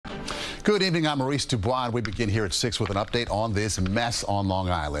Good evening, I'm Maurice Dubois. We begin here at 6 with an update on this mess on Long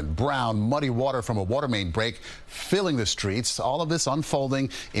Island. Brown, muddy water from a water main break filling the streets. All of this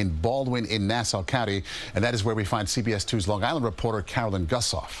unfolding in Baldwin in Nassau County. And that is where we find CBS 2's Long Island reporter Carolyn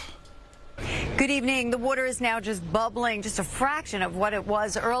Gusoff. Good evening. The water is now just bubbling, just a fraction of what it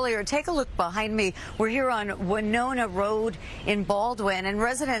was earlier. Take a look behind me. We're here on Winona Road in Baldwin, and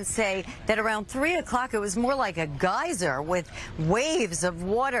residents say that around 3 o'clock it was more like a geyser with waves of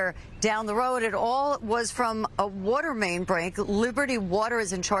water down the road. It all was from a water main break. Liberty Water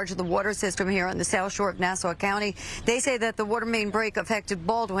is in charge of the water system here on the south shore of Nassau County. They say that the water main break affected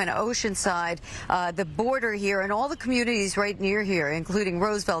Baldwin, Oceanside, the border here, and all the communities right near here, including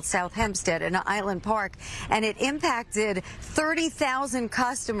Roosevelt, South Hempstead, and Island Park, and it impacted 30,000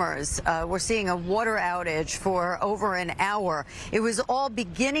 customers. We're seeing a water outage for over an hour. It was all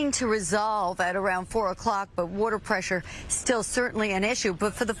beginning to resolve at around 4 o'clock, but water pressure still certainly an issue.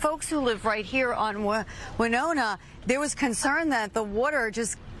 But for the folks who live right here on Winona, there was concern that the water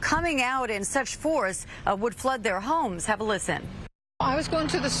just coming out in such force would flood their homes. Have a listen. I was going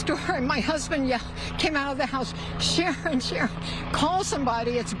to the store and my husband came out of the house, Sharon, call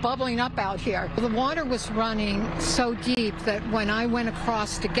somebody, it's bubbling up out here. The water was running so deep that when I went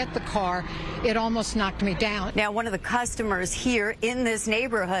across to get the car, it almost knocked me down. Now, one of the customers here in this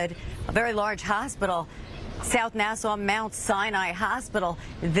neighborhood, a very large hospital, South Nassau Mount Sinai Hospital,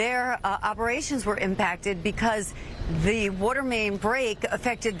 their operations were impacted because the water main break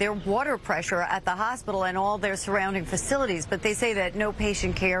affected their water pressure at the hospital and all their surrounding facilities. But they say that no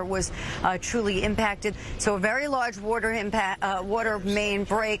patient care was truly impacted. So a very large water main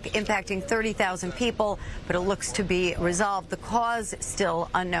break impacting 30,000 people, but it looks to be resolved. The cause still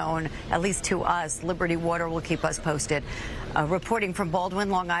unknown, at least to us. Liberty Water will keep us posted. Reporting from Baldwin,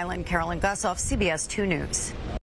 Long Island, Carolyn Gusoff, CBS 2 News.